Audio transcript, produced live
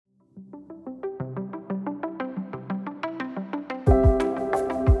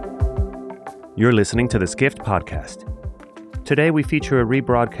You're listening to the Skift Podcast. Today we feature a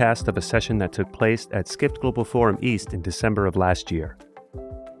rebroadcast of a session that took place at Skift Global Forum East in December of last year.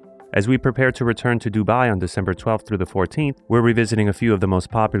 As we prepare to return to Dubai on December 12th through the 14th, we're revisiting a few of the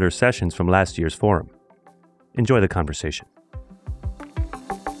most popular sessions from last year's forum. Enjoy the conversation.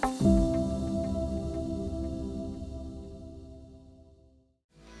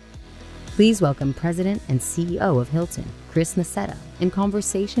 Please welcome President and CEO of Hilton, Chris Nassetta, in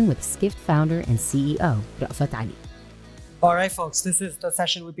conversation with Skift founder and CEO, Rafat Ali. All right, folks, this is the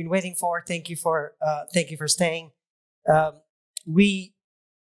session we've been waiting for. Thank you for staying. When we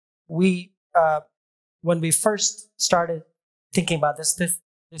first started thinking about this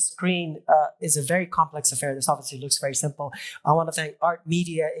screen is a very complex affair. This obviously looks very simple. I want to thank Art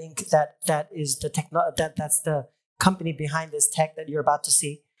Media Inc. That is that's the company behind this tech that you're about to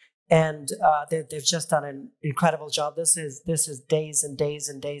see. And they've just done an incredible job. This is days and days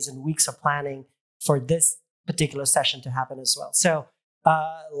and days and weeks of planning for this particular session to happen as well. So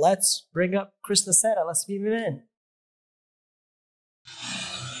let's bring up Chris Nassetta. Let's beam him in.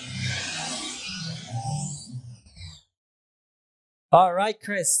 All right,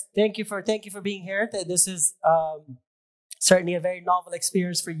 Chris. Thank you for being here. This is certainly a very novel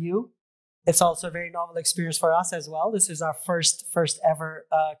experience for you. It's also a very novel experience for us as well. This is our first ever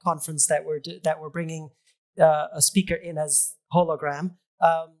conference that we're bringing a speaker in as hologram.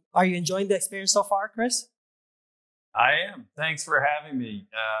 Are you enjoying the experience so far, Chris? I am. Thanks for having me.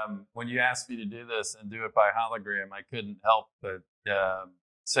 When you asked me to do this and do it by hologram, I couldn't help but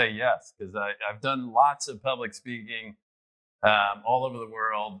say yes, because I've done lots of public speaking all over the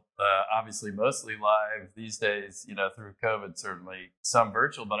world, obviously mostly live these days, through COVID, certainly some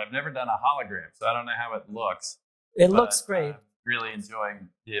virtual, but I've never done a hologram, so I don't know how it looks. It looks great. Really enjoying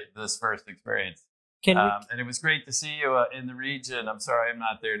this first experience. And it was great to see you in the region. I'm sorry I'm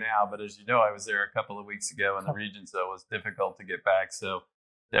not there now, but as you know, I was there a couple of weeks ago in the region, so it was difficult to get back. So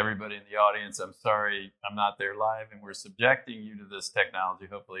to everybody in the audience, I'm sorry I'm not there live, and we're subjecting you to this technology.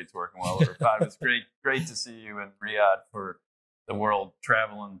 Hopefully it's working well. Rafat, it was great to see you in Riyadh for the World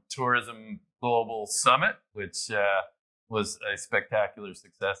Travel and Tourism Global Summit, which was a spectacular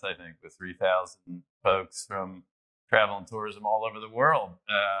success, I think, with 3,000 folks from travel and tourism all over the world,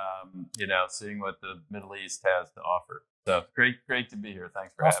 seeing what the Middle East has to offer. So great to be here.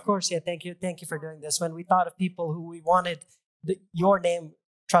 Thanks for having me. Of course, yeah. Thank you for doing this. When we thought of people who we wanted, your name,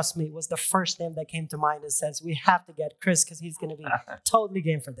 trust me, was the first name that came to mind. It says we have to get Chris because he's going to be totally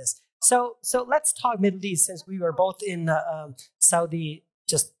game for this. So let's talk Middle East, since we were both in Saudi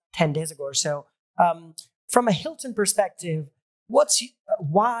just 10 days ago or so. From a Hilton perspective,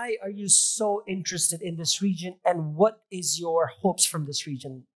 why are you so interested in this region, and what is your hopes from this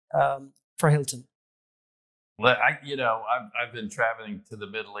region for Hilton? Well, I've been traveling to the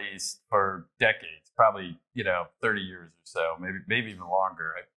Middle East for decades, probably 30 years or so, maybe even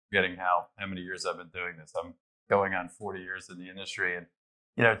longer. I'm forgetting how many years I've been doing this. I'm going on 40 years in the industry, and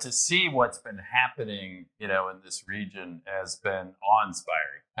to see what's been happening, in this region has been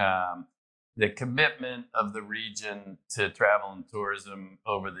awe-inspiring. The commitment of the region to travel and tourism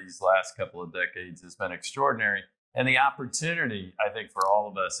over these last couple of decades has been extraordinary. And the opportunity, I think, for all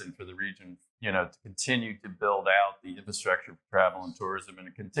of us and for the region, to continue to build out the infrastructure for travel and tourism and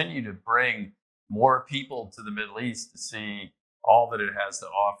to continue to bring more people to the Middle East to see all that it has to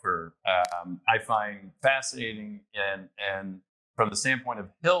offer, I find fascinating. And from the standpoint of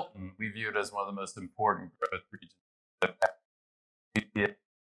Hilton, we view it as one of the most important growth regions. We have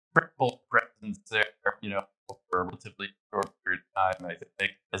triple presence there, for a relatively short period of time. I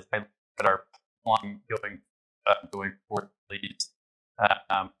think as I look at our plan going forward, at least,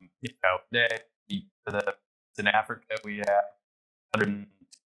 today in Africa, we have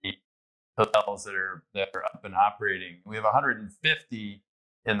 150 hotels that are up and operating. We have 150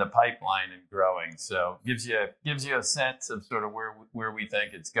 in the pipeline and growing. So gives you a sense of sort of where we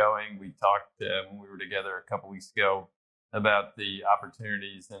think it's going. We talked when we were together a couple weeks ago about the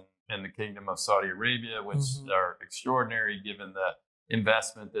opportunities in the Kingdom of Saudi Arabia, which are extraordinary given the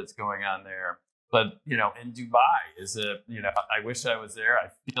investment that's going on there. But in Dubai I wish I was there. I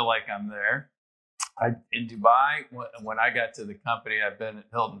feel like I'm there. In Dubai, when I got to the company, I've been at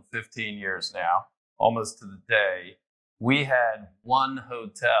Hilton 15 years now, almost to the day. We had one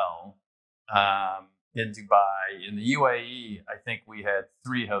hotel in Dubai. In the UAE, I think we had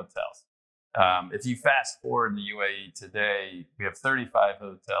 3 hotels. If you fast forward in the UAE today, we have 35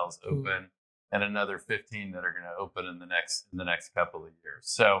 hotels open and another 15 that are going to open in the next couple of years.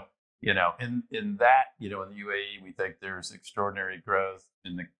 So, in that, in the UAE, we think there's extraordinary growth.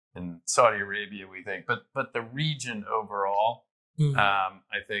 In Saudi Arabia, we think, but the region overall,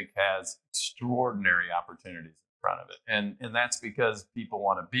 I think has extraordinary opportunities in front of it. And that's because people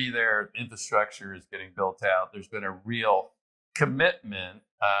want to be there. Infrastructure is getting built out. There's been a real commitment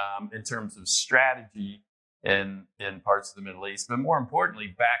in terms of strategy in parts of the Middle East, but more importantly,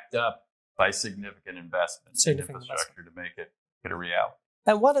 backed up by significant investment in infrastructure to make it a reality.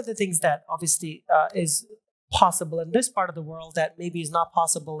 And one of the things that obviously is possible in this part of the world that maybe is not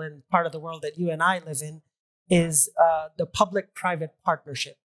possible in part of the world that you and I live in is the public-private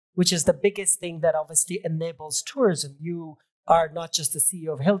partnership, which is the biggest thing that obviously enables tourism. You are not just the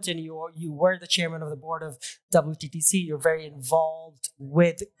CEO of Hilton, you were the chairman of the board of WTTC, you're very involved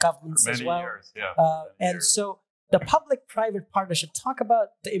with governments as well. Years, yeah. So the public-private partnership, talk about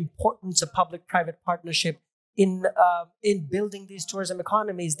the importance of public-private partnership in building these tourism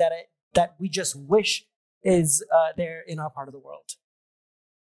economies that we just wish is there in our part of the world.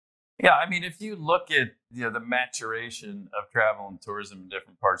 Yeah, I mean, if you look at the maturation of travel and tourism in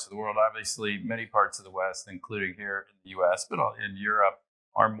different parts of the world, obviously many parts of the West, including here in the U.S., but in Europe,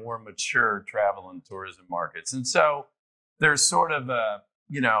 are more mature travel and tourism markets. And so there's sort of a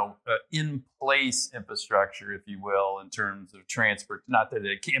in-place infrastructure, if you will, in terms of transport. Not that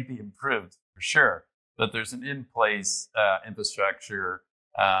it can't be improved for sure, but there's an in-place infrastructure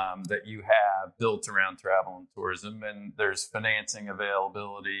that you have built around travel and tourism, and there's financing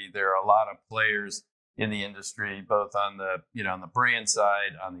availability. There are a lot of players in the industry, both on the on the brand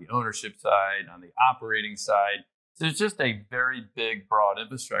side, on the ownership side, on the operating side. So it's just a very big, broad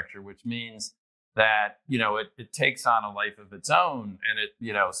infrastructure, which means that it takes on a life of its own, and it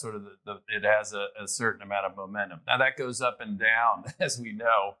it has a certain amount of momentum. Now that goes up and down, as we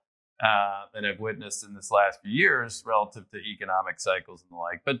know. And I've witnessed in this last few years relative to economic cycles and the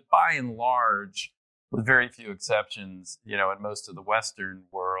like. But by and large, with very few exceptions, in most of the Western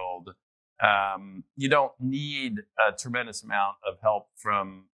world, you don't need a tremendous amount of help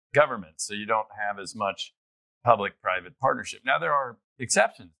from government. So you don't have as much public-private partnership. Now, there are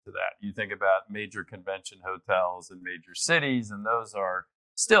exceptions to that. You think about major convention hotels in major cities, and those are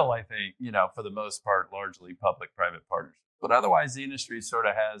still, I think, for the most part, largely public-private partnerships. But otherwise, the industry sort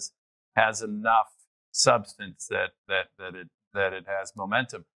of has enough substance that it has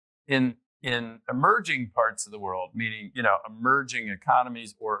momentum in emerging parts of the world, meaning emerging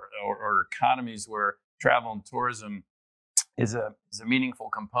economies or economies where travel and tourism is a meaningful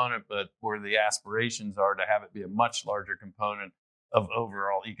component, but where the aspirations are to have it be a much larger component of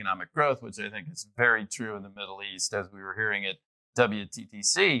overall economic growth, which I think is very true in the Middle East, as we were hearing at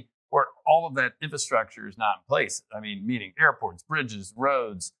WTTC, where all of that infrastructure is not in place. I mean, meaning airports, bridges,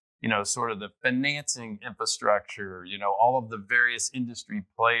 roads, sort of the financing infrastructure, all of the various industry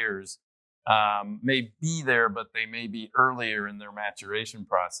players may be there, but they may be earlier in their maturation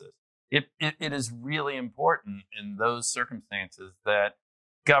process. It is really important in those circumstances that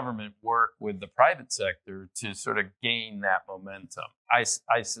government work with the private sector to sort of gain that momentum. I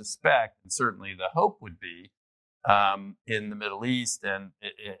suspect, and certainly the hope would be, in the Middle East and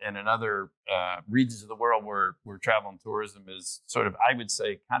in other regions of the world where travel and tourism is sort of, I would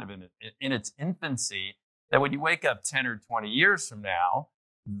say, kind of in its infancy, that when you wake up 10 or 20 years from now,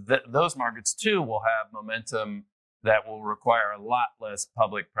 those markets too will have momentum that will require a lot less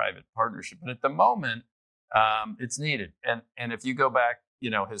public-private partnership. But at the moment, it's needed. And if you go back,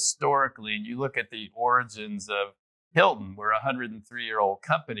 historically, and you look at the origins of Hilton, we're a 103-year-old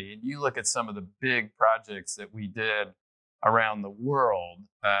company, and you look at some of the big projects that we did around the world,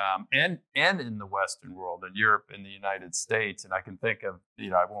 and in the Western world, in Europe, in the United States, and I can think of,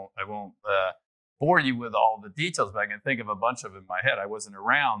 I won't bore you with all the details, but I can think of a bunch of them in my head. I wasn't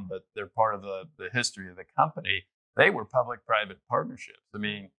around, but they're part of the history of the company. They were public-private partnerships. I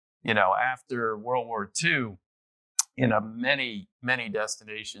mean, after World War II, many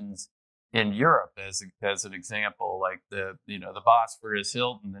destinations in Europe, as an example, like the Bosphorus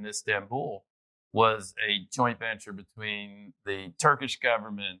Hilton in Istanbul was a joint venture between the Turkish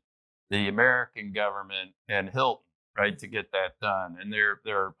government, the American government, and Hilton, right, to get that done. And there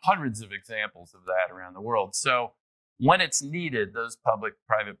are hundreds of examples of that around the world. So when it's needed, those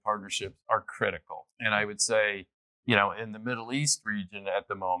public-private partnerships are critical. And I would say, in the Middle East region at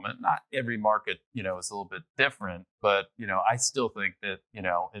the moment, not every market, is a little bit different, but, I still think that,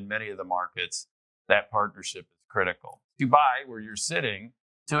 in many of the markets, that partnership is critical. Dubai, where you're sitting,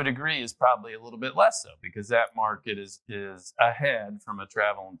 to a degree, is probably a little bit less so, because that market is ahead from a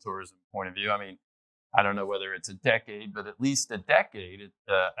travel and tourism point of view. I mean, I don't know whether it's a decade, but at least a decade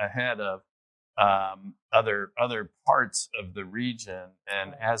ahead of other parts of the region.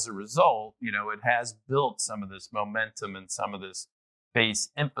 And as a result, it has built some of this momentum and some of this base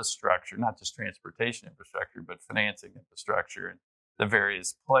infrastructure, not just transportation infrastructure, but financing infrastructure and the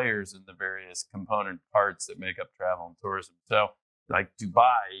various players and the various component parts that make up travel and tourism. So like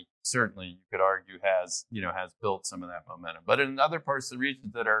Dubai, certainly you could argue has built some of that momentum. But in other parts of the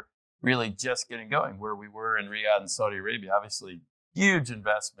region that are really just getting going, where we were in Riyadh and Saudi Arabia, obviously huge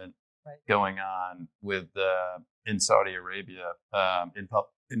investment going on with in Saudi Arabia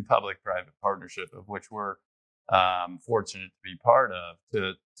in public-private partnership, of which we're fortunate to be part of,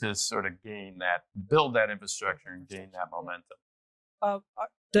 to sort of build that infrastructure and gain that momentum.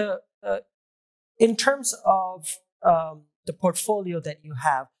 In terms of the portfolio that you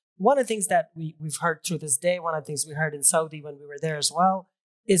have, one of the things that we've heard through this day, one of the things we heard in Saudi when we were there as well,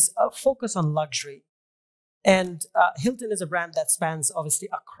 is a focus on luxury. And Hilton is a brand that spans obviously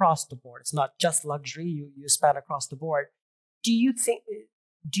across the board. It's not just luxury; you span across the board. Do you think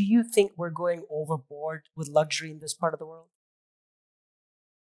we're going overboard with luxury in this part of the world?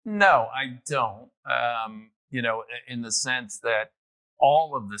 No, I don't. In the sense that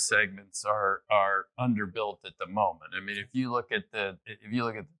all of the segments are underbuilt at the moment. I mean, if you look at the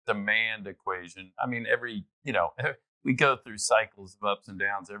demand equation, I mean, we go through cycles of ups and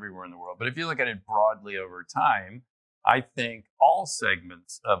downs everywhere in the world. But if you look at it broadly over time, I think all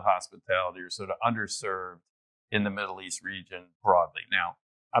segments of hospitality are sort of underserved in the Middle East region broadly. Now,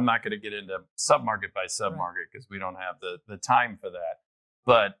 I'm not going to get into submarket by submarket because we don't have the time for that.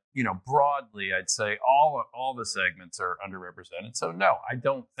 But, broadly, I'd say all the segments are underrepresented. So, no, I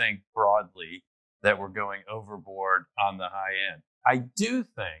don't think broadly that we're going overboard on the high end. I do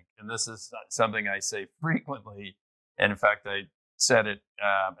think, and this is something I say frequently, and in fact, I said it,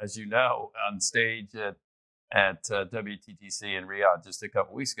 as you know, on stage at WTTC in Riyadh just a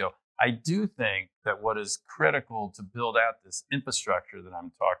couple weeks ago. I do think that what is critical to build out this infrastructure that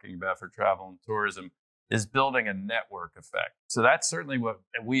I'm talking about for travel and tourism is building a network effect. So that's certainly what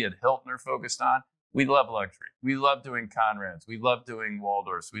we at Hilton are focused on. We love luxury. We love doing Conrads. We love doing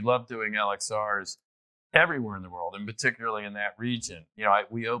Waldorfs. We love doing LXRs everywhere in the world, and particularly in that region. I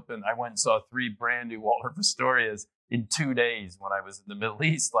went and saw 3 brand new Waldorf Astorias in 2 days when I was in the Middle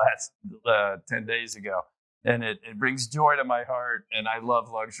East last 10 days ago. And it brings joy to my heart, and I love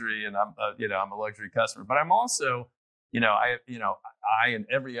luxury, and I'm a luxury customer. But I'm also, I and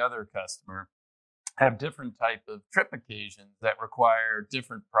every other customer have different type of trip occasions that require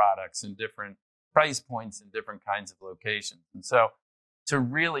different products and different price points and different kinds of locations. And so,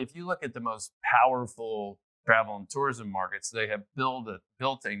 if you look at the most powerful travel and tourism markets, they have built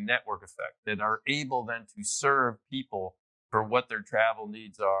a network effect that are able then to serve people for what their travel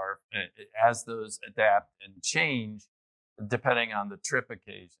needs are as those adapt and change depending on the trip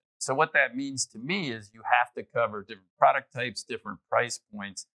occasion. So what that means to me is you have to cover different product types, different price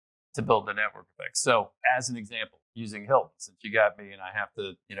points to build the network effect. So as an example, using Hilton, since you got me and I have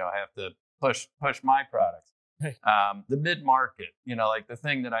to push my products. Hey. The mid-market, like the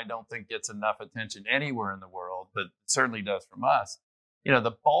thing that I don't think gets enough attention anywhere in the world, but certainly does from us.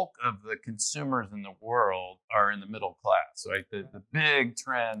 The bulk of the consumers in the world are in the middle class, right? The big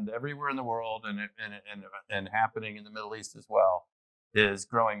trend everywhere in the world and happening in the Middle East as well is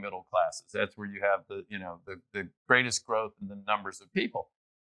growing middle classes. That's where you have the greatest growth in the numbers of people.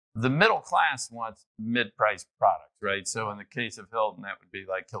 The middle class wants mid-priced products, right? So in the case of Hilton, that would be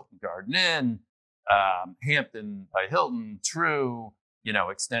like Hilton Garden Inn, Hampton by Hilton, True.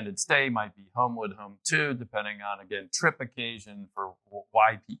 Extended stay might be Homewood, Home 2, depending on, again, trip occasion for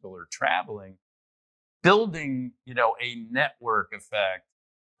why people are traveling. Building, a network effect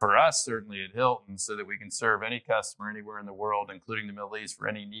for us, certainly at Hilton, so that we can serve any customer anywhere in the world, including the Middle East, for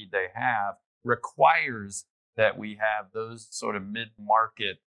any need they have, requires that we have those sort of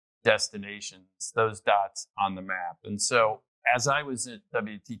mid-market destinations, those dots on the map. And so as I was at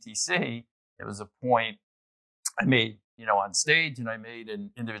WTTC, it was a point I made, on stage and I made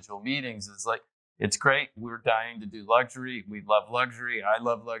in individual meetings. It's like, it's great. We're dying to do luxury. We love luxury. I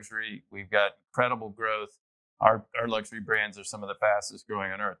love luxury. We've got incredible growth. Our luxury brands are some of the fastest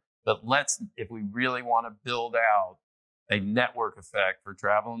growing on earth. But if we really want to build out a network effect for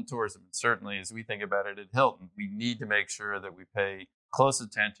travel and tourism, and certainly as we think about it at Hilton, we need to make sure that we pay close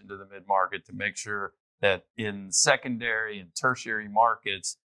attention to the mid-market to make sure that in secondary and tertiary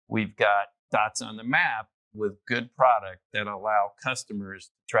markets, we've got dots on the map with good product that allow customers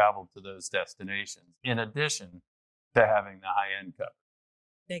to travel to those destinations, in addition to having the high-end cover.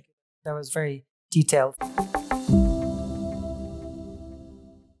 Thank you. That was very detailed.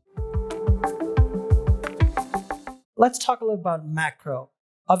 Let's talk a little about macro.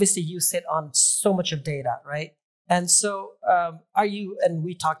 Obviously, you sit on so much of data, right? And so are you, and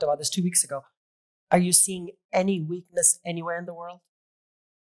we talked about this 2 weeks ago, are you seeing any weakness anywhere in the world?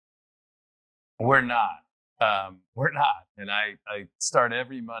 We're not. We're not. And I start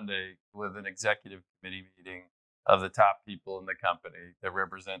every Monday with an executive committee meeting of the top people in the company that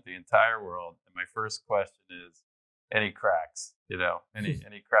represent the entire world. And my first question is, any cracks,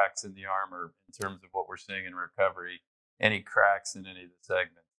 any cracks in the armor in terms of what we're seeing in recovery, any cracks in any of the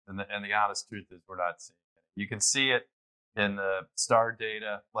segments. And the honest truth is we're not seeing it. You can see it in the STAR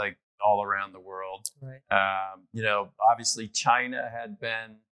data, like all around the world. Right. Obviously China had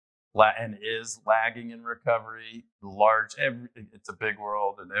been and is lagging in recovery. It's a big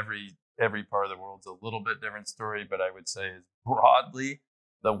world, and every part of the world's a little bit different story. But I would say broadly,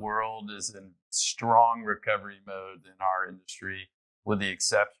 the world is in strong recovery mode in our industry, with the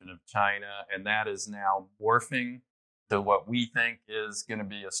exception of China, and that is now morphing to what we think is going to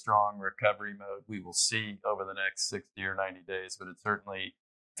be a strong recovery mode. We will see over the next 60 or 90 days, but it certainly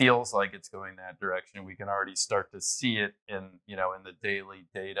feels like it's going that direction. We can already start to see it in the daily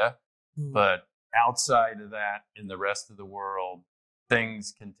data. But outside of that, in the rest of the world,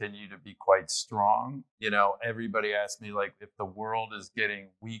 things continue to be quite strong. Everybody asks me, like, if the world is getting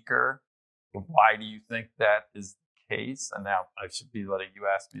weaker, why do you think that is the case? And now I should be letting you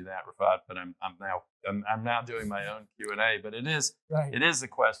ask me that, Rafat, but I'm now doing my own Q&A. But it is the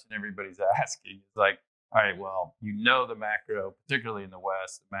question everybody's asking. It's like, all right, well, the macro, particularly in the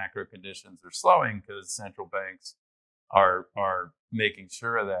West, the macro conditions are slowing because central banks are making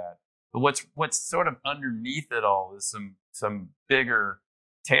sure of that. But what's sort of underneath it all is some bigger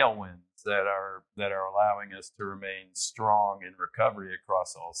tailwinds that are allowing us to remain strong in recovery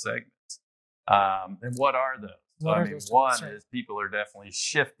across all segments. And what are those? One is people are definitely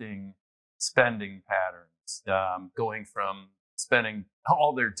shifting spending patterns, going from spending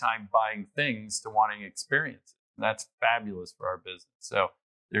all their time buying things to wanting experiences. And that's fabulous for our business. So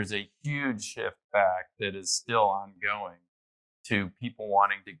there's a huge shift back that is still ongoing to people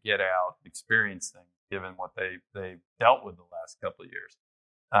wanting to get out, experience things, given what they've dealt with the last couple of years.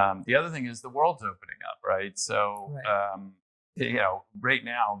 The other thing is the world's opening up, right? So, right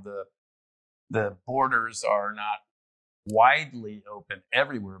now the borders are not widely open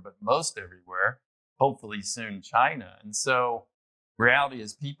everywhere, but most everywhere, hopefully soon China. And so reality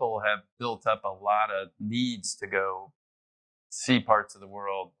is people have built up a lot of needs to go see parts of the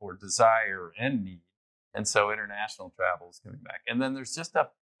world, or desire and need. And so international travel is coming back. And then there's just a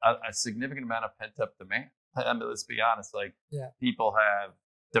significant amount of pent-up demand. I mean, let's be honest, people have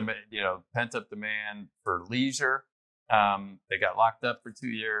pent-up demand for leisure. They got locked up for 2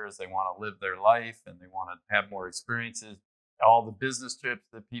 years. They want to live their life, and they want to have more experiences. All the business trips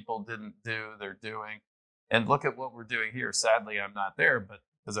that people didn't do, they're doing. And look at what we're doing here. Sadly, I'm not there, but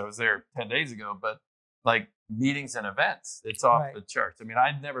because I was there 10 days ago, but like meetings and events, it's off the charts. I mean,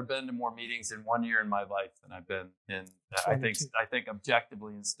 I've never been to more meetings in 1 year in my life than I've been in. I think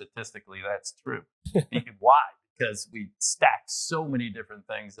objectively and statistically that's true. Why? Because we stacked so many different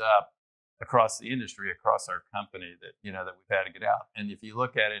things up across the industry, across our company that we've had to get out. And if you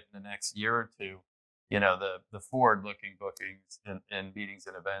look at it in the next year or two, the forward-looking bookings and meetings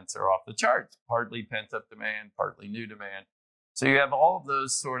and events are off the charts. Partly pent-up demand, partly new demand. So you have all of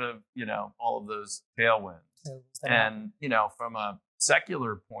those sort of, all of those tailwinds. And, from a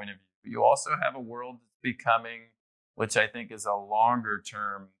secular point of view, you also have a world that's becoming, which I think is a longer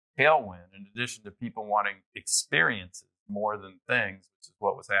term tailwind, in addition to people wanting experiences more than things, which is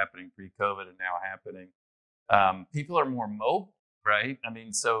what was happening pre-COVID and now happening. People are more mobile, right? I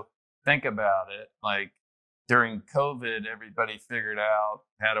mean, so think about it. Like during COVID, everybody figured out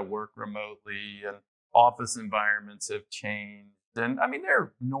how to work remotely, and office environments have changed. And I mean,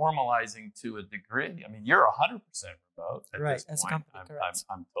 they're normalizing to a degree. I mean, you're 100% remote at this point,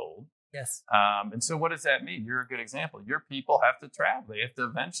 I'm told. Yes. And so what does that mean? You're a good example. Your people have to travel. They have to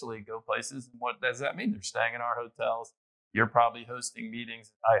eventually go places. And what does that mean? They're staying in our hotels. You're probably hosting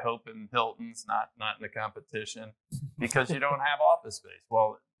meetings, I hope, in Hilton's, not in the competition, because you don't have office space.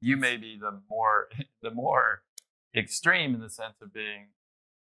 Well, you may be the more extreme in the sense of being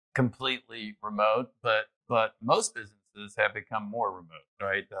completely remote, but most businesses have become more remote,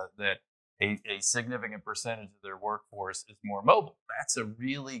 right? That a significant percentage of their workforce is more mobile. That's a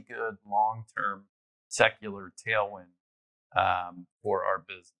really good long-term secular tailwind for our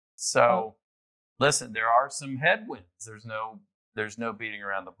business. So, listen, there are some headwinds. There's no beating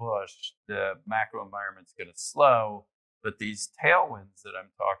around the bush. The macro environment's going to slow, but these tailwinds that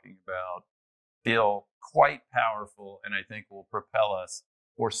I'm talking about feel quite powerful, and I think will propel us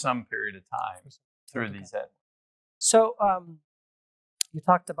for some period of time through these headwinds. So, you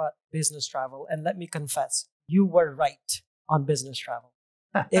talked about business travel, and let me confess, you were right on business travel.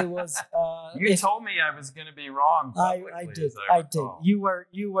 It was. You told me I was going to be wrong. I did. I did. You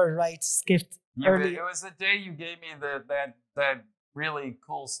were right. Skift early. It was the day you gave me that really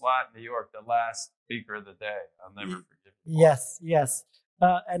cool slot in New York, the last speaker of the day. I'll never forget. Yes.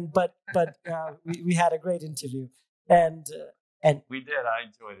 But we had a great interview, and we did. I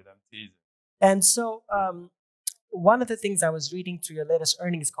enjoyed it. I'm teasing. And so one of the things I was reading through your latest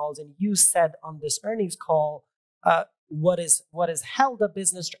earnings calls, and you said on this earnings call, what held up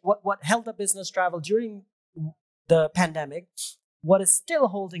business travel during the pandemic, what is still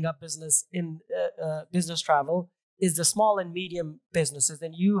holding up business in business travel is the small and medium businesses.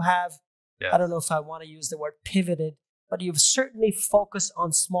 And you have, I don't know if I want to use the word pivoted, but you've certainly focused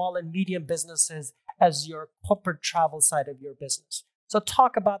on small and medium businesses as your corporate travel side of your business. So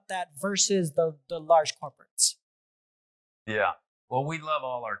talk about that versus the large corporates. Yeah. Well, we love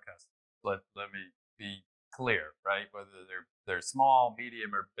all our customers. Let me be clear, right? Whether they're small,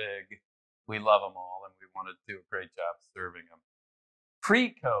 medium, or big, we love them all, and we want to do a great job serving them.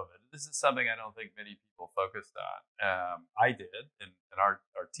 Pre-COVID, this is something I don't think many people focused on. I did, and our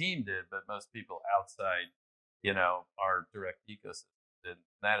team did, but most people outside, our direct ecosystem did.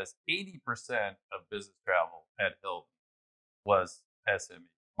 And that is 80% of business travel at Hilton was SME,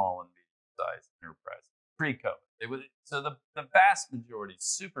 small and medium-sized enterprise. Pre-COVID, so the vast majority,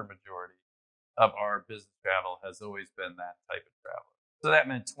 super majority of our business travel has always been that type of traveler. So that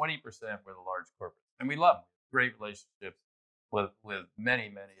meant 20% were the large corporates, and we love them. Great relationships with many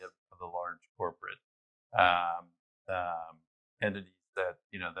of the large corporate entities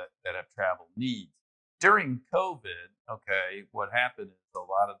that have travel needs. During COVID, what happened is a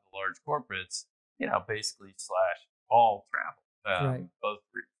lot of the large corporates, basically slashed all travel, both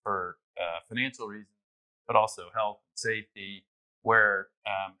for financial reasons, but also health and safety, where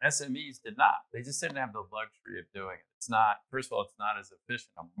SMEs did not. They just didn't have the luxury of doing it. It's not, first of all, it's not as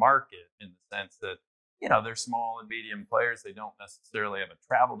efficient a market in the sense that, they're small and medium players. They don't necessarily have a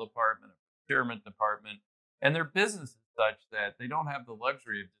travel department, a procurement department, and their business is such that they don't have the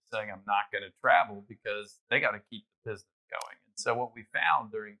luxury of just saying, I'm not going to travel, because they got to keep the business going. And so what we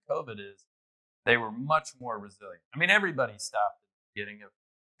found during COVID is they were much more resilient. I mean, everybody stopped at the beginning of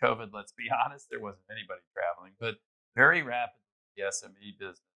COVID, let's be honest. There wasn't anybody traveling, but very rapidly, the SME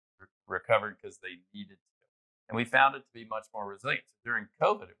business recovered because they needed to. And we found it to be much more resilient. So during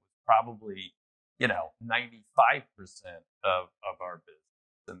COVID, it was probably, 95% of our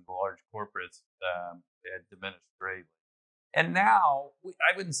business, and the large corporates had diminished greatly. And now,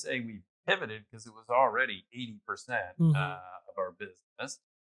 I wouldn't say we pivoted, because it was already 80% of our business,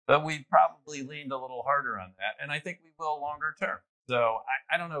 but we probably leaned a little harder on that. And I think we will longer term. So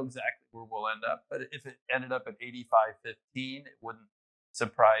I don't know exactly where we'll end up, but if it ended up at 85-15, it wouldn't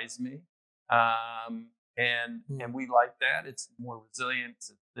surprise me. And we like that. It's more resilient.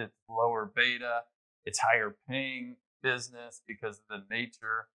 It's lower beta. It's higher paying business because of the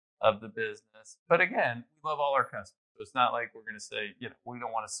nature of the business. But again, we love all our customers. So it's not like we're going to say, we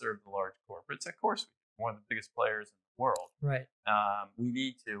don't want to serve the large corporates. Of course, we're one of the biggest players in the world. Right. We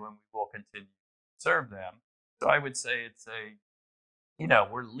need to, and we will continue to serve them. So I would say it's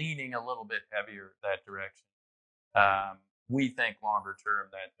we're leaning a little bit heavier that direction. We think longer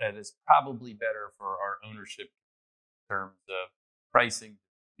term that is probably better for our ownership in terms of pricing,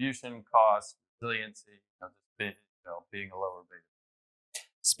 distribution costs, resiliency, being a lower beta.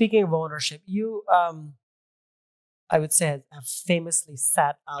 Speaking of ownership, you, I would say, have famously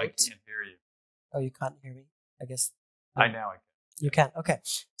sat out. I can't hear you. Oh, you can't hear me? I guess. I can. You can. Okay.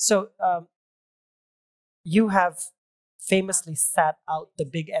 So you have famously sat out the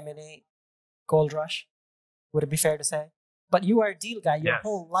big M&A gold rush. Would it be fair to say? But you are a deal guy. Your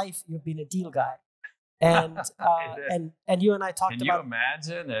whole life, you've been a deal guy. And and you and I talked about. Can you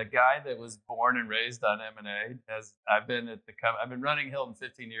imagine a guy that was born and raised on M&A? I've been running Hilton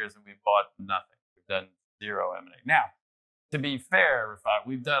 15 years, and we've bought nothing. We've done zero M&A. Now, to be fair, Rafat,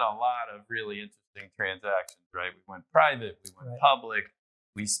 we've done a lot of really interesting transactions. Right? We went private. We went public.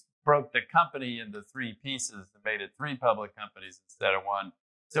 We broke the company into three pieces and made it three public companies instead of one.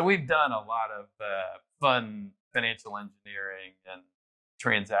 So we've done a lot of fun financial engineering and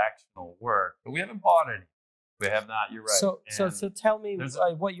transactional work, but we haven't bought any. We have not. You're right. So tell me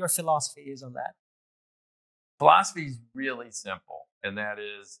what your philosophy is on that. Philosophy is really simple, and that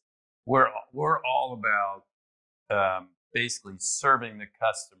is we're all about basically serving the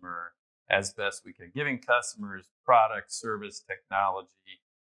customer as best we can, giving customers product, service, technology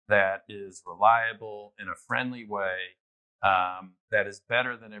that is reliable in a friendly way, that is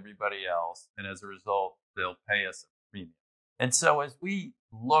better than everybody else, and as a result, they'll pay us a premium. And so as we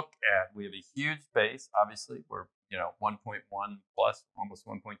look at, we have a huge base, obviously, we're 1.1 plus, almost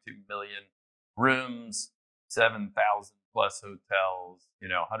 1.2 million rooms, 7,000 plus hotels,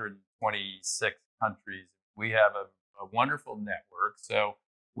 126 countries. We have a wonderful network. So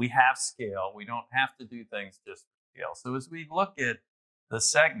we have scale. We don't have to do things just for scale. So as we look at the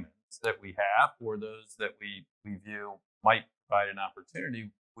segments that we have, or those that we view might provide an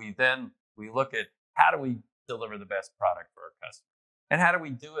opportunity, we look at how do we deliver the best product for our customers, and how do we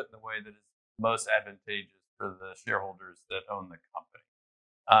do it in the way that is most advantageous for the shareholders that own the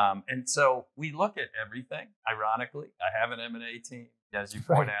company. And so we look at everything. Ironically, I have an M&A team, as you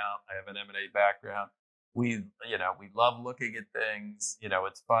point out. I have an M&A background. We love looking at things.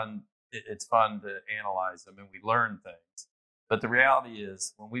 It's fun. It's fun to analyze them, and we learn things. But the reality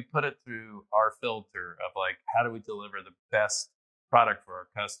is, when we put it through our filter of like, how do we deliver the best product for our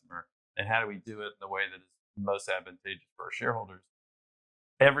customer, and how do we do it in the way that is most advantageous for our shareholders,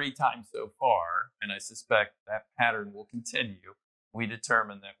 every time so far, and I suspect that pattern will continue, we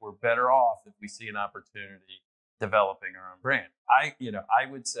determine that we're better off if we see an opportunity developing our own brand. I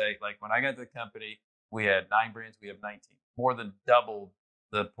would say, like, when I got to the company, we had 9 brands. We have 19, more than doubled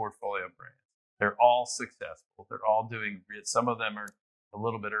the portfolio brands. They're all successful. They're all doing great. Some of them are a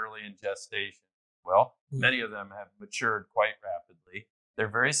little bit early in gestation. Well, many of them have matured quite rapidly. They're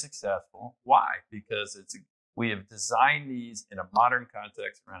very successful. Why? Because we have designed these in a modern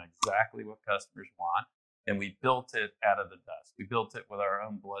context around exactly what customers want, and we built it out of the dust. We built it with our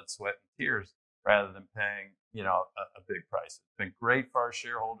own blood, sweat, and tears, rather than paying a big price. It's been great for our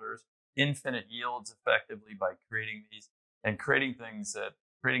shareholders. Infinite yields effectively by creating these and creating brands that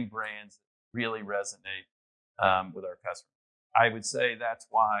really resonate with our customers. I would say that's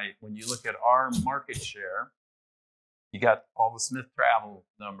why when you look at our market share, you got all the Smith Travel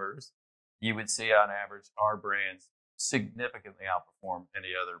numbers, you would see on average our brands significantly outperform any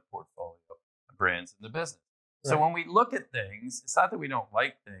other portfolio of brands in the business. Right. So when we look at things, it's not that we don't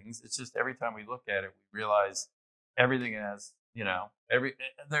like things. It's just every time we look at it, we realize everything has, we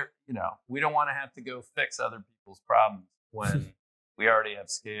don't want to have to go fix other people's problems when we already have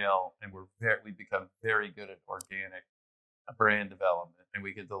scale, and we become very good at organic brand development, and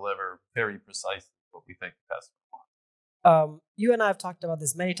we can deliver very precisely what we think the customer wants. You and I have talked about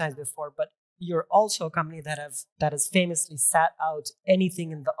this many times before, but you're also a company that has famously sat out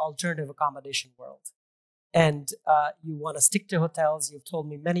anything in the alternative accommodation world. And you want to stick to hotels. You've told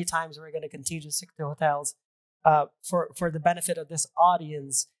me many times we're going to continue to stick to hotels. For the benefit of this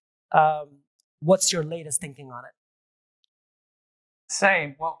audience, what's your latest thinking on it?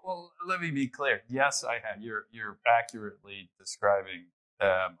 Same. Well, let me be clear. Yes, I have. You're accurately describing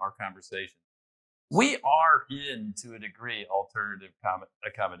our conversation. We are in, to a degree, alternative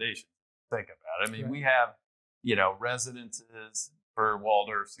accommodation. Think about it. I mean, we have, residences for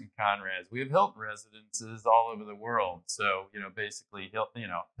Waldorfs and Conrads. We have Hilton residences all over the world. So, basically,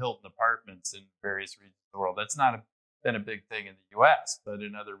 Hilton apartments in various regions of the world. That's not been a big thing in the U.S., but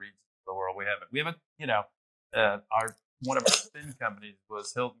in other regions of the world, we have it. We have one of our spin companies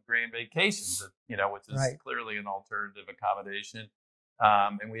was Hilton Grand Vacations, which is clearly an alternative accommodation.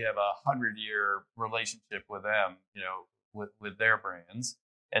 And we have a 100-year relationship with them, with their brands.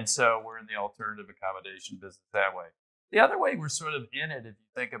 And so we're in the alternative accommodation business that way. The other way we're sort of in it, if you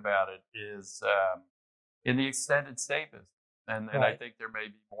think about it, is in the extended stay business. And I think there may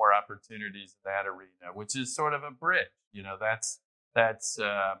be more opportunities in that arena, which is sort of a bridge. That's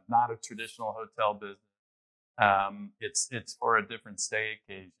not a traditional hotel business. It's for a different stay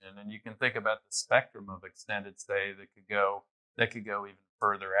occasion, and you can think about the spectrum of extended stay that could go even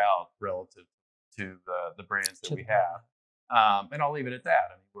further out relative to the brands that we have. And I'll leave it at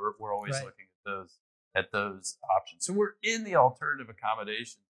that. I mean, we're always looking at those options. So we're in the alternative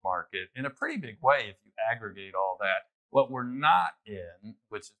accommodation market in a pretty big way if you aggregate all that. What we're not in,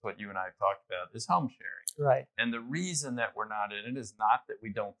 which is what you and I have talked about, is home sharing. Right. And the reason that we're not in it is not that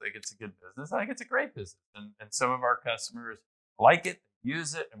we don't think it's a good business. I think it's a great business. And some of our customers like it,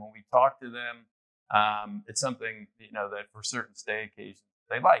 use it. And when we talk to them, it's something, that for certain stay occasions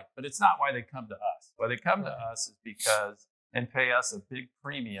they like. But it's not why they come to us. Why they come to us is because, and pay us a big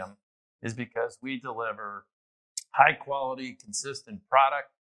premium, is because we deliver high quality, consistent product,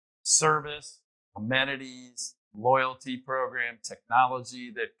 service, amenities, loyalty program,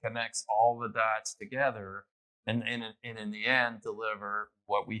 technology that connects all the dots together, and in the end deliver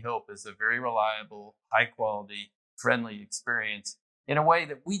what we hope is a very reliable, high quality, friendly experience in a way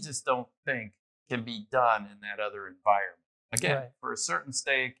that we just don't think can be done in that other environment. Again, for a certain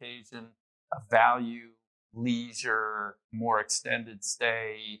stay occasion, a value, leisure, more extended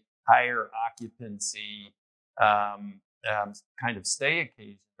stay, higher occupancy kind of stay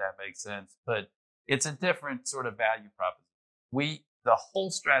occasion, that makes sense. But it's a different sort of value proposition. The whole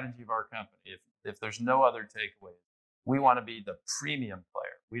strategy of our company, if there's no other takeaways, we want to be the premium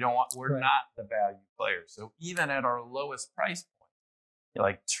player. We're not the value player. So even at our lowest price point,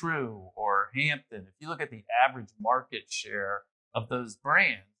 like True or Hampton, if you look at the average market share of those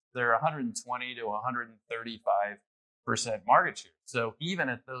brands, they're 120 to 135% market share. So even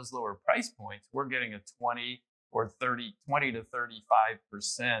at those lower price points, we're getting a 20 to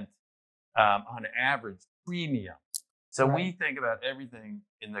 35% on average premium. So we think about everything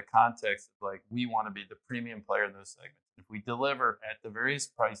in the context of like, we want to be the premium player in those segments. If we deliver at the various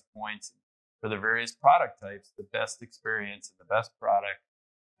price points for the various product types, the best experience and the best product,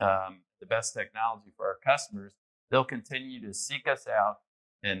 the best technology for our customers, they'll continue to seek us out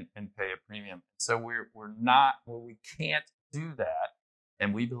and pay a premium. So we can't do that.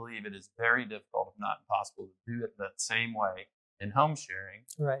 And we believe it is very difficult, if not impossible, to do it that same way in home sharing.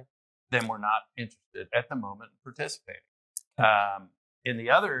 Right. Then we're not interested at the moment in participating. In the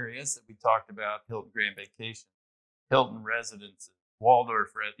other areas that we talked about, Hilton Grand Vacation, Hilton Residences,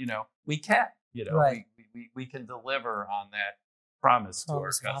 Waldorf, we can, we can deliver on that promise to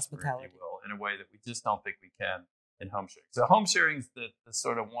our customer, if you will, in a way that we just don't think we can in home sharing. So home sharing is the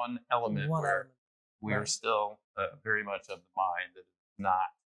sort of one element where we are still very much of the mind that it's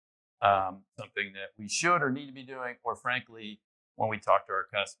not something that we should or need to be doing, or frankly, when we talk to our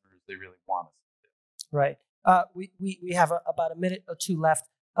customers, they really want us to do. Right. We have about a minute or two left.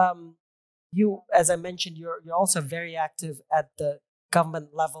 You, as I mentioned, you're also very active at the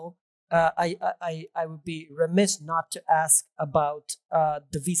government level. I would be remiss not to ask about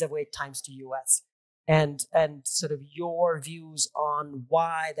the visa wait times to US and sort of your views on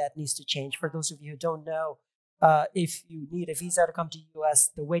why that needs to change. For those of you who don't know, if you need a visa to come to US,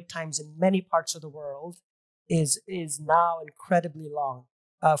 the wait times in many parts of the world is now incredibly long.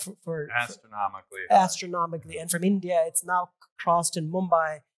 Astronomically. And from India, it's now crossed in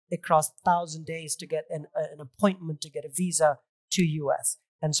Mumbai. It crossed 1,000 days to get an appointment to get a visa to US.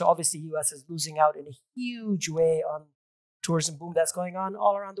 And so obviously US is losing out in a huge way on tourism boom that's going on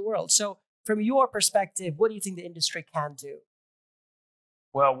all around the world. So from your perspective, what do you think the industry can do?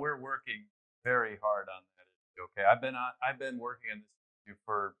 Well, we're working very hard on that issue. Okay, I've been working on this issue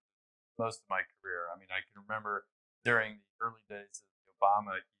for most of my career. I mean, I can remember during the early days of the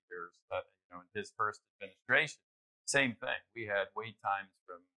Obama years, in his first administration, same thing. We had wait times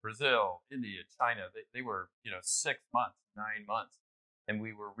from Brazil, India, China. They were, 6 months, 9 months. And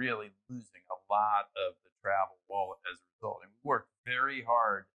we were really losing a lot of the travel wallet as a result. And we worked very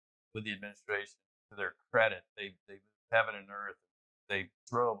hard with the administration. To their credit, they moved heaven and earth. They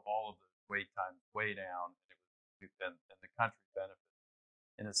drove all of the wait times way down, and the country benefited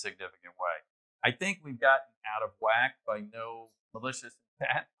in a significant way. I think we've gotten out of whack by no malicious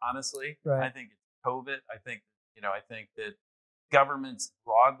intent, honestly. Right. I think it's COVID. I think that governments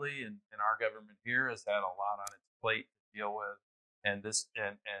broadly, and our government here has had a lot on its plate to deal with. And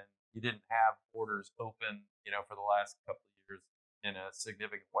you didn't have borders open, for the last couple of years in a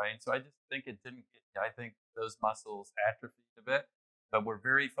significant way. And so I just think I think those muscles atrophied a bit, but we're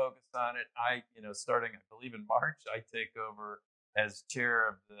very focused on it. Starting, I believe in March, I take over as chair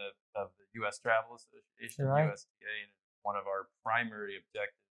of the U.S. Travel Association, right. USTA, and one of our primary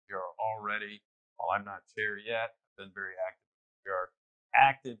objectives. We are already, while I'm not chair yet, I've been very active. We are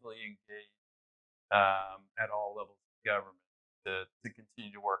actively engaged at all levels of government to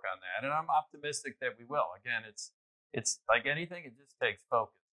continue to work on that. And I'm optimistic that we will. Again, it's like anything, it just takes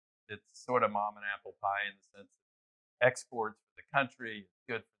focus. It's sort of mom and apple pie in the sense of exports for the country, it's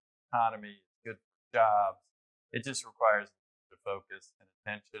good for the economy, it's good for jobs. It just requires the focus and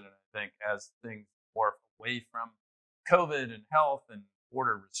attention. And I think as things morph away from COVID and health and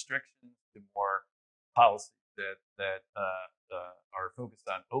border restrictions to more policies that are focused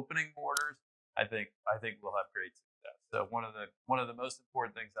on opening borders, I think we'll have great success. So one of the most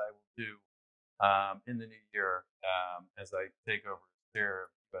important things I will do in the new year as I take over as chair of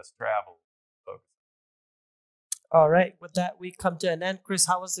U.S. Travel focus. All right. With that, we come to an end. Chris,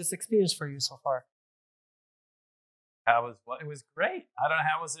 how was this experience for you so far? It was great. I don't know,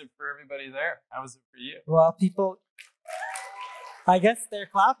 how was it for everybody there? How was it for you? Well, people, I guess they're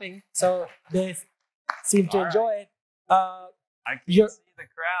clapping, so they seem to enjoy it. I can't see the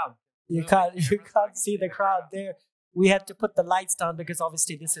crowd. You can't see the crowd there. We had to put the lights down because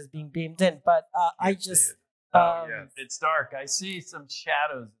obviously this is being beamed in. But it's dark. I see some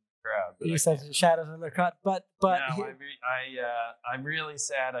shadows in the crowd. You said shadows in the crowd, but no, I'm really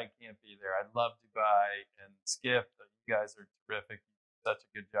sad I can't be there. I love Dubai and Skift. You guys are terrific. You do such a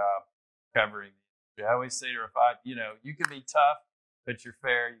good job covering the industry. I always say to Rafat, you can be tough, but you're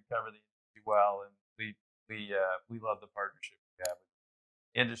fair. You cover the industry well, we love the partnership we have.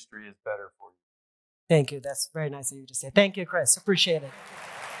 Industry is better for you. Thank you. That's very nice of you to say. Thank you, Chris. Appreciate it.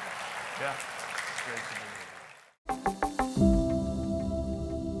 Yeah, it's great to be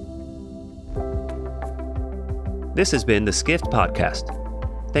here. This has been the Skift Podcast.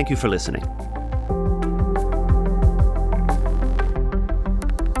 Thank you for listening.